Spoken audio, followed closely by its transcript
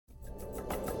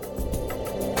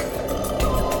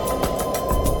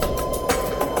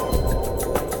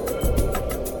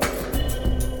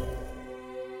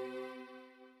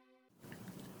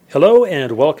Hello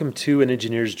and welcome to An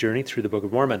Engineer's Journey through the Book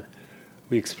of Mormon.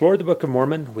 We explore the Book of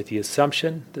Mormon with the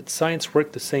assumption that science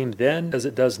worked the same then as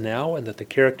it does now and that the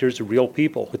characters are real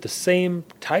people with the same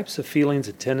types of feelings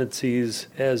and tendencies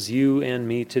as you and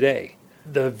me today.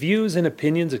 The views and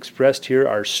opinions expressed here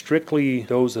are strictly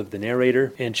those of the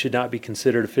narrator and should not be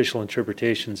considered official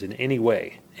interpretations in any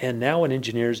way. And now An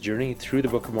Engineer's Journey through the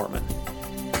Book of Mormon.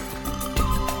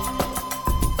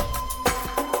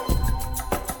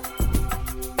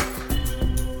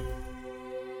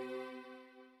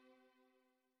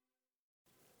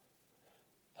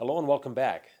 Hello and welcome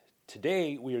back.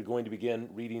 Today we are going to begin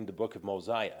reading the book of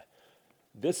Mosiah.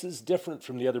 This is different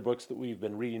from the other books that we've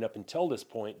been reading up until this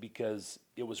point because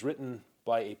it was written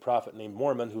by a prophet named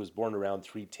Mormon who was born around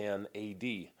 310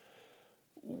 AD.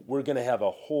 We're going to have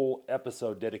a whole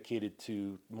episode dedicated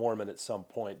to Mormon at some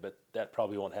point, but that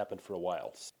probably won't happen for a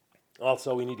while.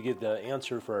 Also, we need to get the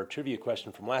answer for our trivia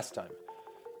question from last time.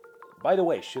 By the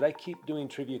way, should I keep doing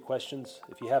trivia questions?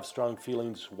 If you have strong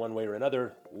feelings one way or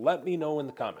another, let me know in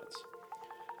the comments.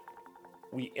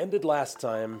 We ended last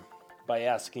time by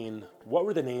asking, what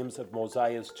were the names of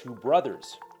Mosiah's two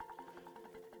brothers?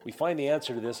 We find the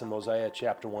answer to this in Mosiah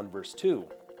chapter 1, verse 2.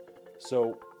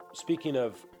 So, speaking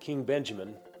of King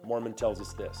Benjamin, Mormon tells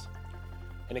us this.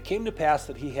 And it came to pass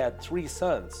that he had 3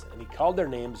 sons, and he called their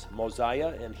names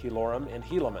Mosiah and Helorum and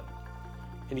Helaman.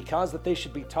 And he caused that they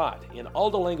should be taught in all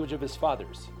the language of his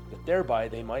fathers, that thereby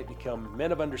they might become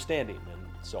men of understanding, and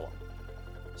so on.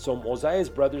 So Mosiah's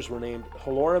brothers were named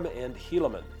Helorum and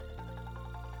Helaman.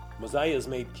 Mosiah is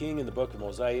made king in the book of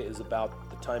Mosiah is about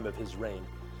the time of his reign.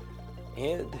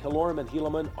 And Helorum and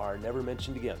Helaman are never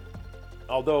mentioned again.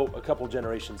 Although a couple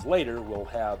generations later we'll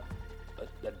have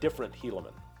a different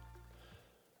Helaman.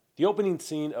 The opening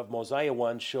scene of Mosiah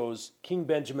 1 shows King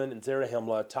Benjamin and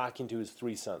Zarahemla talking to his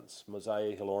 3 sons,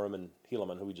 Mosiah, Helorum, and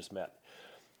Helaman, who we just met.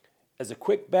 As a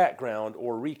quick background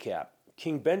or recap,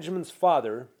 King Benjamin's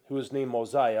father, who was named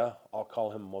Mosiah, I'll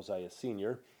call him Mosiah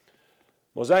Sr.,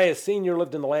 Mosiah Sr.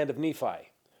 lived in the land of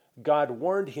Nephi. God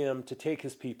warned him to take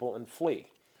his people and flee.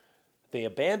 They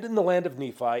abandoned the land of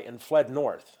Nephi and fled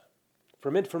north.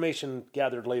 From information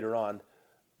gathered later on,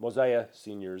 Mosiah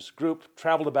Sr.'s group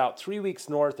traveled about 3 weeks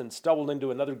north and stumbled into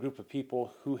another group of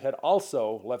people who had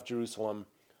also left Jerusalem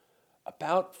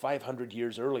about 500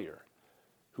 years earlier,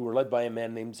 who were led by a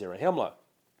man named Zarahemla.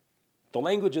 The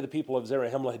language of the people of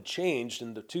Zarahemla had changed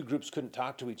and the two groups couldn't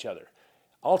talk to each other.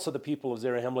 Also, the people of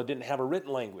Zarahemla didn't have a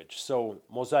written language, so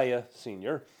Mosiah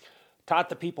Sr. taught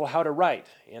the people how to write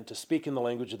and to speak in the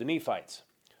language of the Nephites.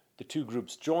 The two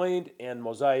groups joined and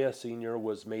Mosiah Sr.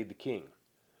 was made the king.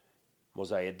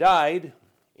 Mosiah died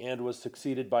and was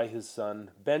succeeded by his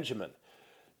son Benjamin.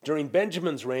 During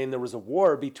Benjamin's reign, there was a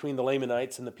war between the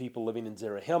Lamanites and the people living in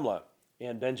Zarahemla,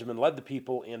 and Benjamin led the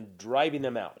people in driving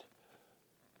them out.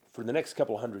 For the next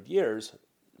couple hundred years,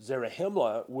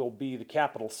 Zarahemla will be the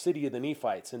capital city of the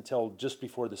Nephites until just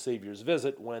before the Savior's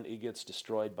visit when it gets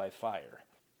destroyed by fire.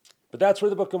 But that's where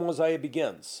the book of Mosiah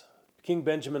begins. King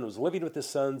Benjamin was living with his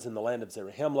sons in the land of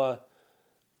Zarahemla.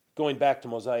 Going back to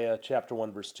Mosiah chapter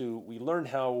 1, verse 2, we learn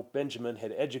how Benjamin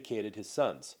had educated his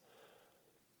sons.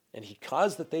 And he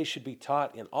caused that they should be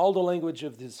taught in all the language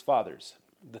of his fathers,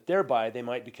 that thereby they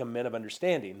might become men of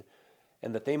understanding,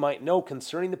 and that they might know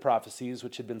concerning the prophecies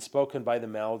which had been spoken by the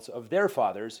mouths of their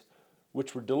fathers,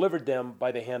 which were delivered them by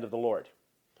the hand of the Lord.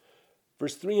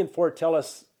 Verse 3 and 4 tell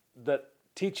us that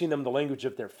teaching them the language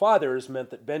of their fathers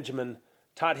meant that Benjamin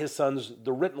taught his sons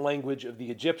the written language of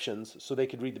the Egyptians so they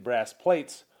could read the brass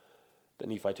plates that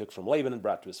Nephi took from Laban and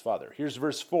brought to his father. Here's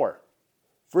verse 4.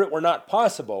 For it were not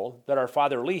possible that our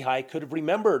father Lehi could have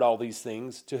remembered all these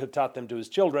things to have taught them to his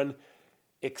children,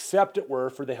 except it were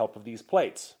for the help of these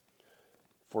plates.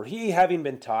 For he, having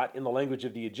been taught in the language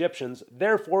of the Egyptians,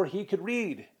 therefore he could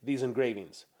read these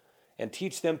engravings and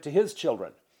teach them to his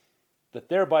children, that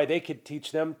thereby they could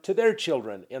teach them to their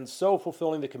children, and so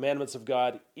fulfilling the commandments of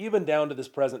God even down to this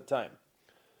present time.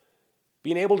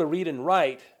 Being able to read and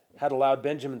write had allowed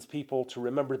Benjamin's people to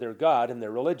remember their God and their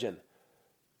religion.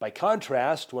 By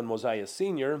contrast, when Mosiah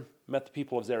Sr. met the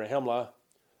people of Zarahemla,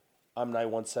 Omni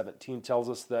 1:17 tells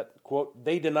us that, quote,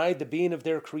 they denied the being of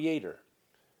their creator.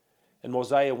 And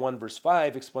Mosiah 1 verse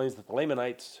 5 explains that the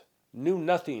Lamanites knew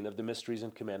nothing of the mysteries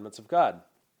and commandments of God.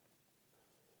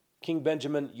 King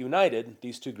Benjamin united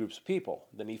these two groups of people,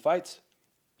 the Nephites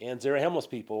and Zarahemla's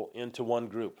people, into one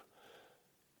group.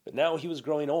 But now he was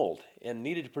growing old and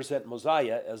needed to present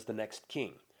Mosiah as the next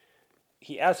king.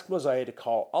 He asked Mosiah to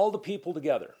call all the people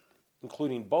together,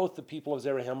 including both the people of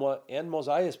Zarahemla and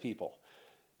Mosiah's people.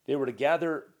 They were to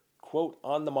gather, quote,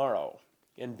 on the morrow,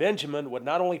 And Benjamin would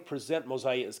not only present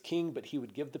Mosiah as king, but he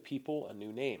would give the people a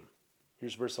new name.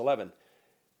 Here's verse 11.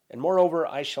 And moreover,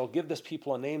 I shall give this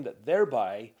people a name that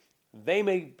thereby they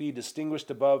may be distinguished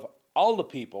above all the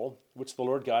people which the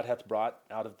Lord God hath brought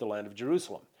out of the land of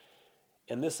Jerusalem.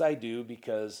 And this I do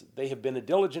because they have been a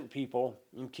diligent people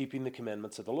in keeping the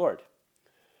commandments of the Lord.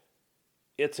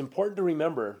 It's important to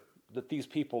remember that these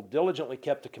people diligently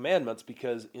kept the commandments,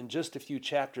 because in just a few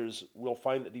chapters we'll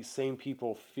find that these same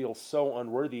people feel so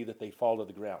unworthy that they fall to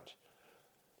the ground.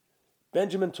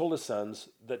 Benjamin told his sons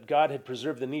that God had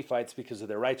preserved the Nephites because of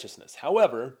their righteousness.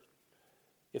 However,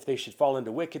 if they should fall into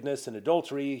wickedness and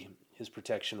adultery, his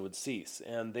protection would cease,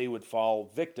 and they would fall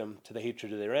victim to the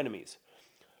hatred of their enemies.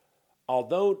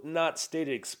 Although not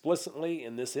stated explicitly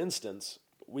in this instance,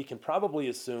 we can probably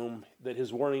assume that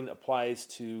his warning applies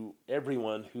to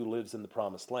everyone who lives in the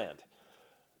promised land.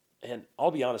 And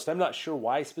I'll be honest, I'm not sure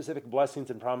why specific blessings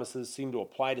and promises seem to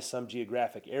apply to some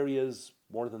geographic areas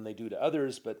more than they do to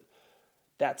others, but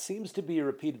that seems to be a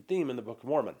repeated theme in the Book of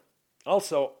Mormon.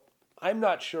 Also, I'm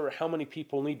not sure how many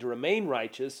people need to remain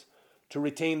righteous to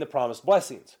retain the promised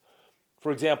blessings.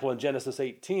 For example, in Genesis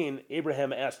 18,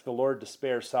 Abraham asked the Lord to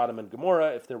spare Sodom and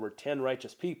Gomorrah if there were 10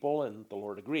 righteous people, and the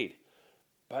Lord agreed.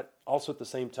 But also at the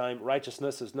same time,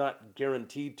 righteousness is not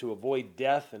guaranteed to avoid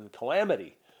death and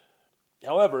calamity.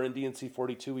 However, in D&C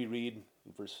 42 we read,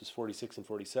 in verses 46 and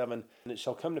 47, and it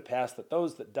shall come to pass that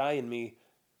those that die in me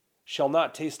shall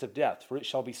not taste of death, for it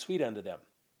shall be sweet unto them.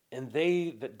 And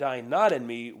they that die not in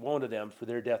me, woe unto them, for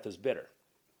their death is bitter.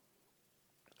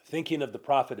 Thinking of the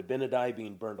prophet Abinadi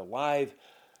being burned alive,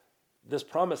 this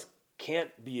promise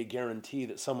can't be a guarantee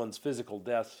that someone's physical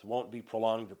death won't be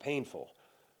prolonged or painful.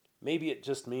 Maybe it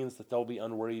just means that they'll be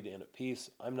unworried and at peace.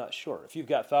 I'm not sure. If you've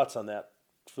got thoughts on that,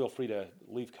 feel free to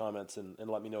leave comments and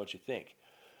let me know what you think.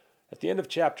 At the end of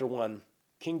chapter 1,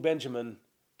 King Benjamin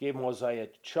gave Mosiah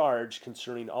charge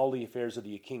concerning all the affairs of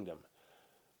the kingdom.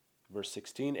 Verse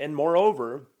 16, and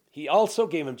moreover, he also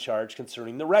gave him charge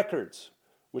concerning the records,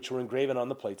 which were engraven on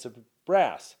the plates of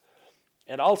brass,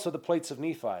 and also the plates of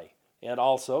Nephi, and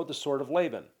also the sword of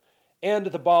Laban, and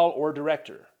the Baal or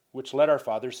director, which led our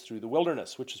fathers through the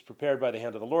wilderness, which was prepared by the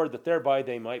hand of the Lord, that thereby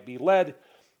they might be led,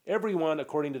 every one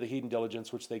according to the heed and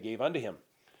diligence which they gave unto him.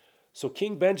 So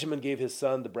King Benjamin gave his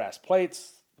son the brass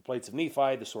plates, the plates of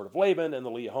Nephi, the sword of Laban, and the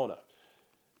Leahona.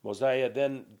 Mosiah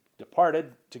then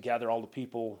departed to gather all the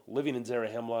people living in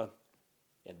Zarahemla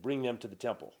and bring them to the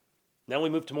temple. Now we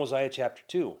move to Mosiah chapter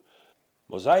 2.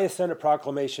 Mosiah sent a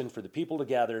proclamation for the people to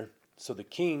gather so the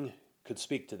king could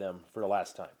speak to them for the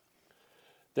last time.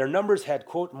 Their numbers had,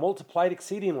 quote, multiplied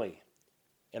exceedingly,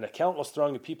 and a countless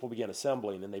throng of people began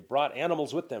assembling, and they brought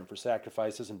animals with them for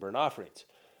sacrifices and burnt offerings.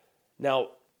 Now,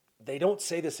 they don't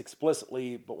say this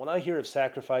explicitly, but when I hear of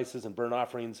sacrifices and burnt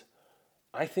offerings,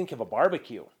 I think of a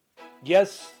barbecue.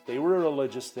 Yes, they were a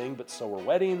religious thing, but so were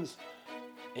weddings.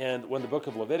 And when the book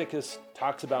of Leviticus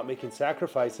talks about making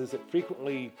sacrifices, it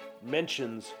frequently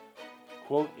mentions,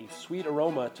 quote, a sweet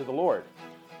aroma to the Lord.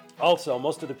 Also,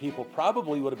 most of the people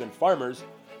probably would have been farmers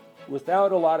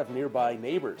without a lot of nearby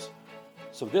neighbors.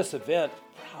 So this event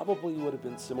probably would have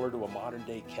been similar to a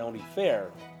modern-day county fair.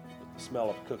 With the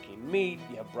smell of cooking meat,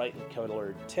 you have brightly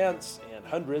colored tents, and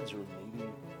hundreds or maybe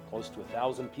close to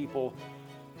 1,000 people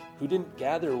who didn't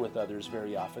gather with others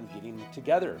very often getting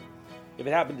together. If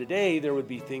it happened today, there would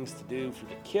be things to do for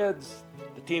the kids.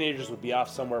 The teenagers would be off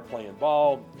somewhere playing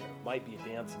ball. There might be a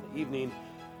dance in the evening.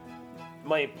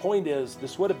 My point is,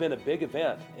 this would have been a big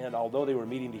event, and although they were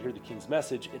meeting to hear the king's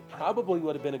message, it probably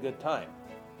would have been a good time.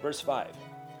 Verse 5,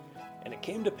 and it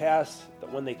came to pass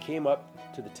that when they came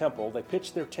up to the temple, they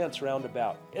pitched their tents round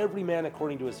about, every man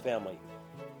according to his family,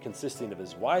 consisting of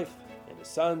his wife, and his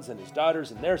sons, and his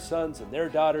daughters, and their sons, and their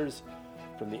daughters,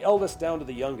 from the eldest down to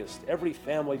the youngest, every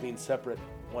family being separate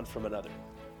one from another.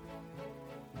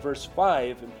 Verse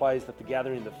 5 implies that the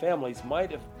gathering of the families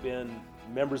might have been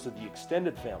members of the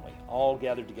extended family, all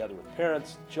gathered together with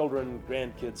parents, children,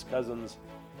 grandkids, cousins,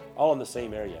 all in the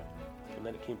same area. And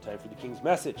then it came time for the king's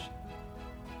message.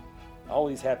 All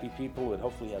these happy people who had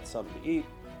hopefully had something to eat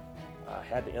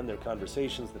had to end their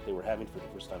conversations that they were having for the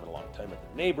first time in a long time with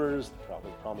their neighbors. They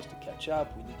probably promised to catch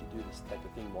up. We need to do this type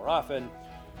of thing more often.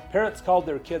 Parents called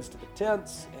their kids to the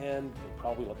tents, and they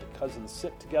probably let the cousins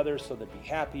sit together so they'd be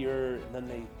happier, and then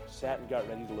they sat and got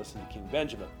ready to listen to King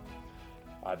Benjamin.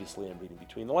 Obviously, I'm reading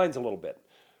between the lines a little bit.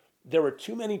 There were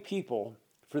too many people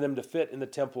for them to fit in the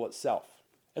temple itself.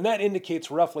 And that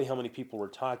indicates roughly how many people we're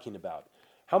talking about.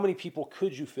 How many people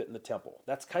could you fit in the temple?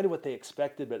 That's kind of what they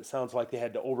expected, but it sounds like they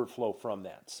had to overflow from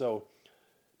that. So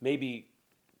maybe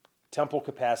temple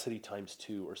capacity times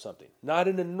 2 or something. Not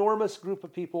an enormous group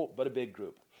of people, but a big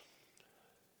group.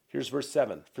 Here's verse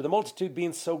 7. For the multitude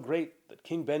being so great that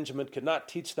King Benjamin could not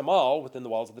teach them all within the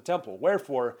walls of the temple.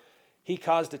 Wherefore he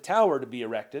caused a tower to be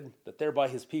erected, that thereby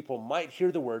his people might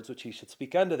hear the words which he should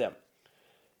speak unto them.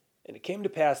 And it came to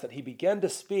pass that he began to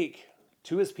speak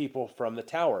to his people from the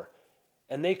tower,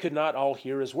 and they could not all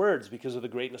hear his words because of the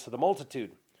greatness of the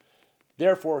multitude.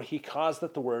 Therefore he caused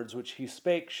that the words which he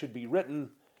spake should be written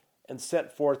and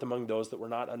sent forth among those that were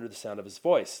not under the sound of his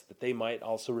voice, that they might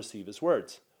also receive his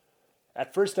words.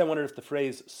 At first I wondered if the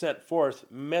phrase sent forth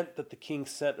meant that the king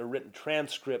sent a written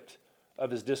transcript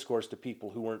of his discourse to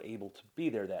people who weren't able to be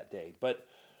there that day. But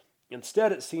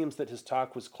instead it seems that his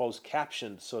talk was closed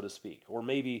captioned, so to speak, or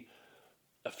maybe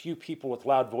a few people with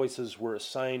loud voices were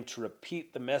assigned to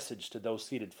repeat the message to those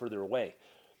seated further away.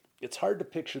 It's hard to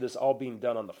picture this all being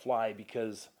done on the fly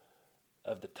because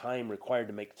of the time required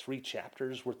to make 3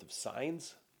 chapters worth of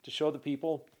signs to show the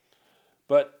people.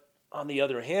 But on the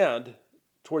other hand,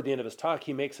 toward the end of his talk,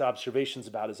 he makes observations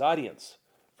about his audience.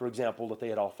 For example, that they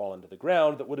had all fallen to the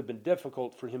ground, that would have been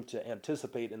difficult for him to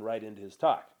anticipate and write into his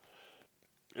talk.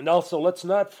 And also, let's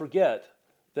not forget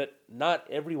that not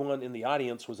everyone in the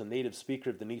audience was a native speaker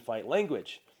of the Nephite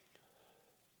language.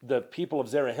 The people of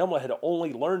Zarahemla had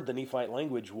only learned the Nephite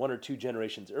language 1 or 2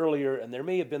 generations earlier, and there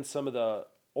may have been some of the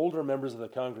older members of the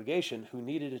congregation who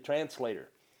needed a translator.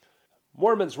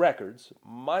 Mormon's records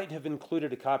might have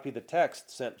included a copy of the text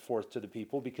sent forth to the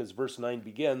people because verse 9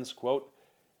 begins, quote,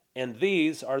 and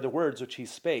these are the words which he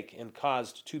spake and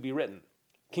caused to be written.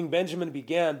 King Benjamin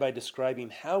began by describing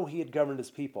how he had governed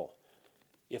his people.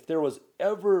 If there was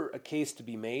ever a case to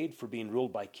be made for being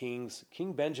ruled by kings,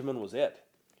 King Benjamin was it.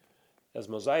 As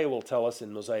Mosiah will tell us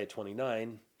in Mosiah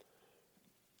 29,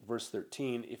 verse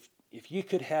 13, if ye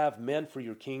could have men for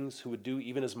your kings who would do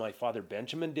even as my father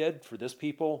Benjamin did for this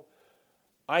people,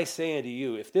 I say unto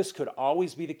you, if this could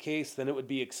always be the case, then it would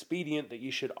be expedient that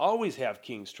ye should always have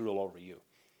kings to rule over you.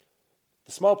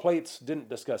 The small plates didn't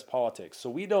discuss politics, so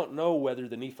we don't know whether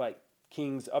the Nephite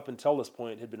kings up until this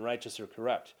point had been righteous or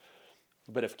corrupt.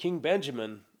 But if King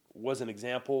Benjamin was an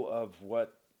example of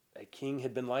what a king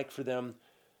had been like for them,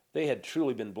 they had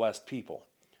truly been blessed people.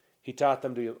 He taught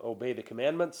them to obey the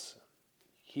commandments.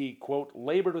 He, quote,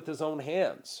 labored with his own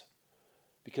hands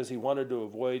because he wanted to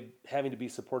avoid having to be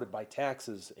supported by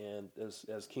taxes, and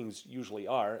as kings usually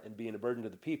are, and being a burden to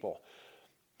the people.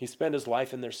 He spent his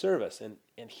life in their service.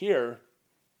 And here,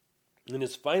 in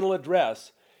his final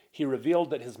address, he revealed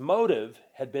that his motive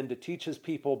had been to teach his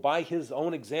people by his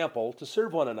own example to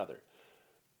serve one another.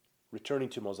 Returning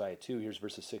to Mosiah 2, here's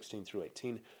verses 16 through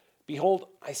 18. Behold,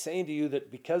 I say unto you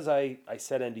that because I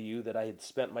said unto you that I had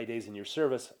spent my days in your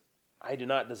service, I do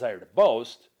not desire to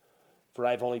boast, for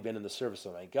I have only been in the service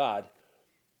of my God.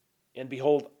 And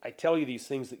behold, I tell you these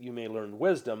things that you may learn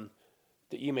wisdom,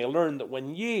 that ye may learn that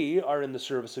when ye are in the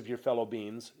service of your fellow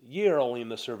beings, ye are only in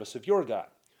the service of your God.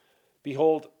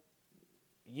 Behold,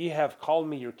 ye have called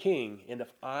me your king, and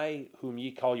if I, whom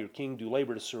ye call your king, do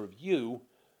labor to serve you,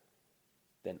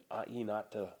 then ought ye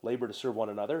not to labor to serve one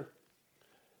another?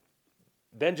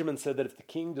 Benjamin said that if the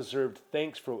king deserved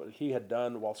thanks for what he had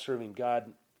done while serving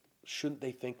God, shouldn't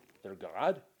they thank their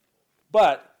God?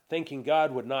 But thanking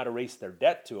God would not erase their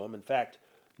debt to him. In fact,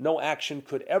 no action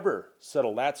could ever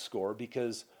settle that score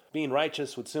because being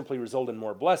righteous would simply result in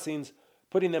more blessings,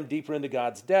 putting them deeper into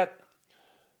God's debt.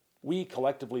 We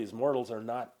collectively as mortals are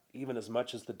not even as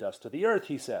much as the dust of the earth,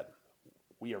 he said.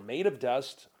 We are made of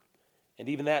dust, and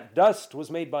even that dust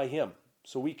was made by him,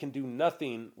 so we can do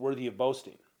nothing worthy of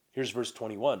boasting. Here's verse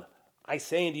 21. I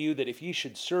say unto you that if ye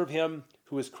should serve him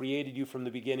who has created you from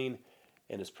the beginning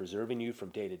and is preserving you from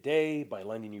day to day by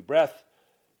lending you breath,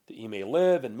 that ye may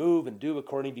live and move and do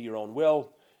according to your own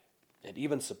will, and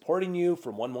even supporting you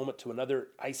from one moment to another,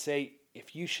 I say,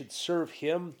 if you should serve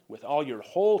him with all your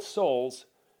whole souls,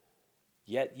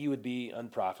 yet you would be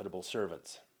unprofitable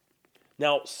servants.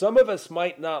 Now, some of us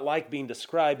might not like being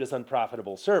described as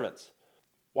unprofitable servants.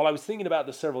 While I was thinking about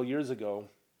this several years ago,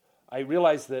 I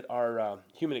realized that our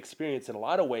human experience in a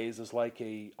lot of ways is like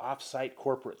a off-site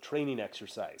corporate training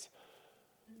exercise.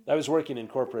 I was working in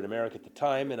corporate America at the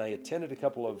time, and I attended a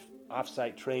couple of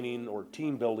off-site training or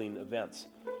team-building events.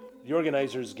 The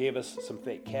organizers gave us some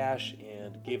fake cash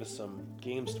and gave us some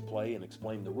games to play and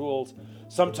explained the rules.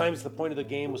 Sometimes the point of the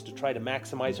game was to try to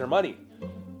maximize our money.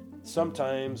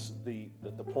 Sometimes the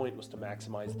point was to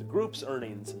maximize the group's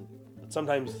earnings, and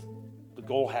sometimes the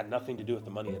goal had nothing to do with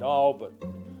the money at all, but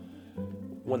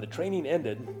when the training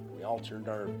ended, we all turned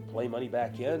our play money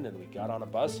back in, and we got on a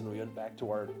bus, and we went back to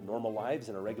our normal lives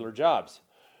and our regular jobs.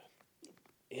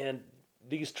 And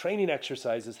these training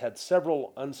exercises had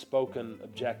several unspoken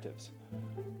objectives.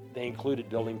 They included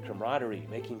building camaraderie,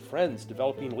 making friends,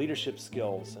 developing leadership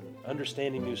skills, and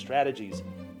understanding new strategies.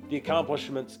 The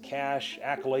accomplishments, cash,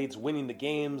 accolades, winning the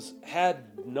games had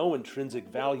no intrinsic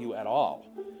value at all.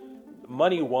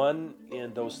 Money won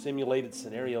in those simulated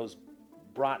scenarios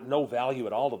brought no value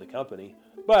at all to the company,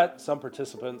 but some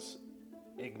participants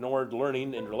ignored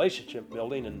learning and relationship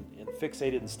building and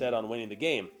fixated instead on winning the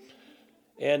game.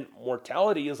 And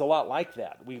mortality is a lot like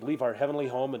that. We leave our heavenly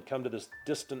home and come to this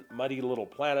distant, muddy little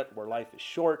planet where life is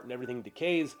short and everything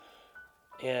decays.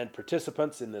 And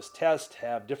participants in this test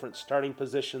have different starting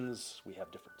positions. We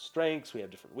have different strengths. We have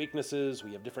different weaknesses.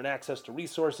 We have different access to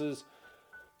resources.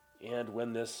 And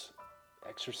when this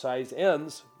exercise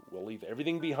ends, we'll leave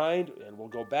everything behind and we'll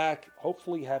go back,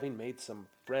 hopefully having made some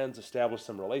friends, established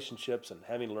some relationships, and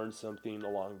having learned something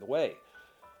along the way.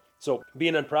 So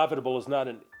being unprofitable is not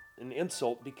an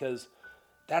insult, because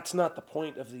that's not the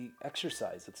point of the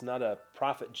exercise. It's not a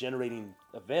profit-generating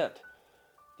event.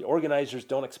 The organizers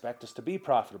don't expect us to be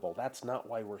profitable. That's not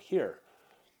why we're here.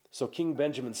 So King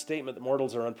Benjamin's statement that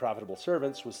mortals are unprofitable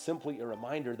servants was simply a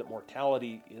reminder that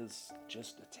mortality is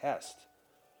just a test.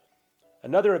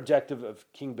 Another objective of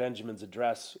King Benjamin's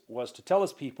address was to tell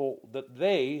his people that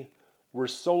they were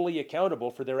solely accountable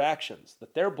for their actions,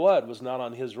 that their blood was not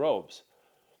on his robes.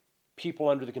 People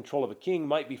under the control of a king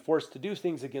might be forced to do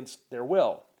things against their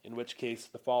will, in which case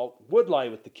the fault would lie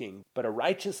with the king. But a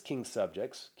righteous king's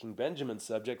subjects, King Benjamin's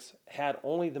subjects, had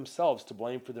only themselves to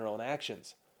blame for their own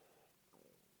actions.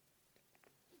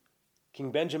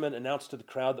 King Benjamin announced to the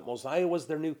crowd that Mosiah was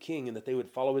their new king and that they would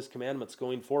follow his commandments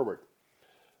going forward.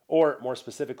 Or, more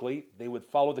specifically, they would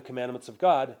follow the commandments of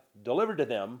God delivered to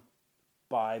them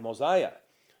by Mosiah.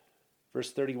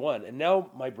 Verse 31, "And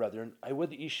now, my brethren, I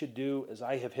would that ye should do as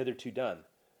I have hitherto done.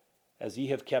 As ye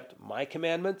have kept my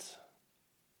commandments,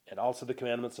 and also the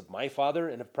commandments of my father,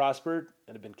 and have prospered,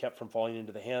 and have been kept from falling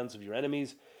into the hands of your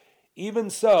enemies, even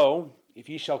so, if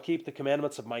ye shall keep the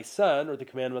commandments of my son, or the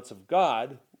commandments of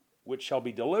God, which shall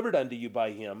be delivered unto you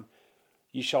by him,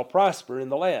 ye shall prosper in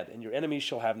the land, and your enemies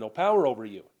shall have no power over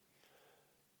you."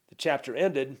 The chapter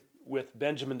ended with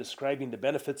Benjamin describing the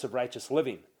benefits of righteous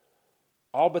living.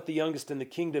 All but the youngest in the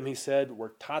kingdom, he said,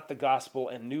 were taught the gospel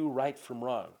and knew right from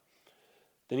wrong.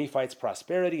 The Nephites'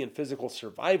 prosperity and physical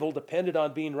survival depended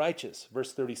on being righteous.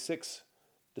 Verse 36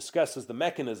 discusses the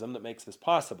mechanism that makes this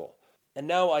possible. "And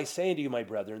now I say unto you, my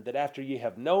brethren, that after ye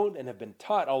have known and have been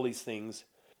taught all these things,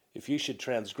 if ye should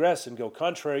transgress and go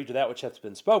contrary to that which hath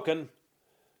been spoken,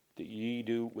 that ye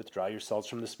do withdraw yourselves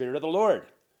from the Spirit of the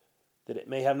Lord, that it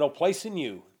may have no place in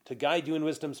you, to guide you in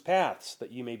wisdom's paths,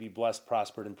 that ye may be blessed,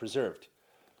 prospered, and preserved."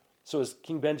 So as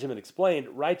King Benjamin explained,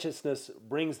 righteousness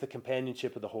brings the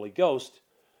companionship of the Holy Ghost,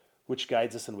 which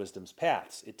guides us in wisdom's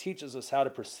paths. It teaches us how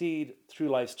to proceed through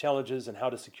life's challenges and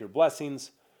how to secure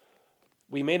blessings.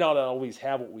 We may not always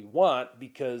have what we want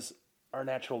because our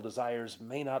natural desires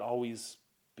may not always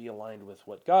be aligned with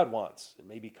what God wants. It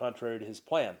may be contrary to his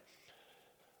plan.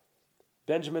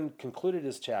 Benjamin concluded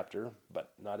his chapter,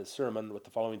 but not his sermon, with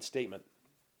the following statement.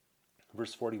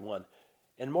 Verse 41,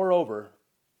 "And moreover,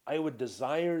 I would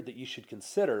desire that you should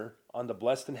consider on the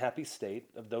blessed and happy state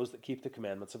of those that keep the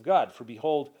commandments of God. For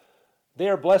behold, they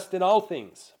are blessed in all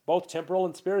things, both temporal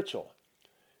and spiritual.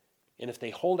 And if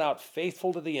they hold out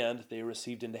faithful to the end, they are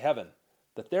received into heaven,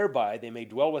 that thereby they may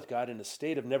dwell with God in a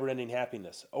state of never-ending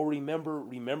happiness. Oh,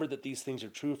 remember that these things are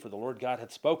true, for the Lord God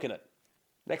hath spoken it."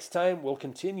 Next time, we'll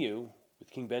continue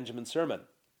with King Benjamin's sermon.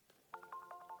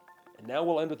 And now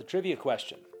we'll end with a trivia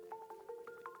question.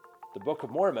 The Book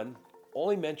of Mormon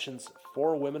only mentions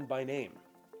 4 women by name.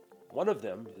 One of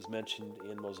them is mentioned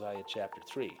in Mosiah chapter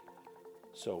 3.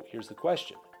 So here's the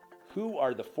question. Who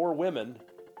are the 4 women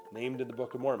named in the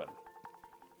Book of Mormon?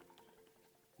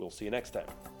 We'll see you next time.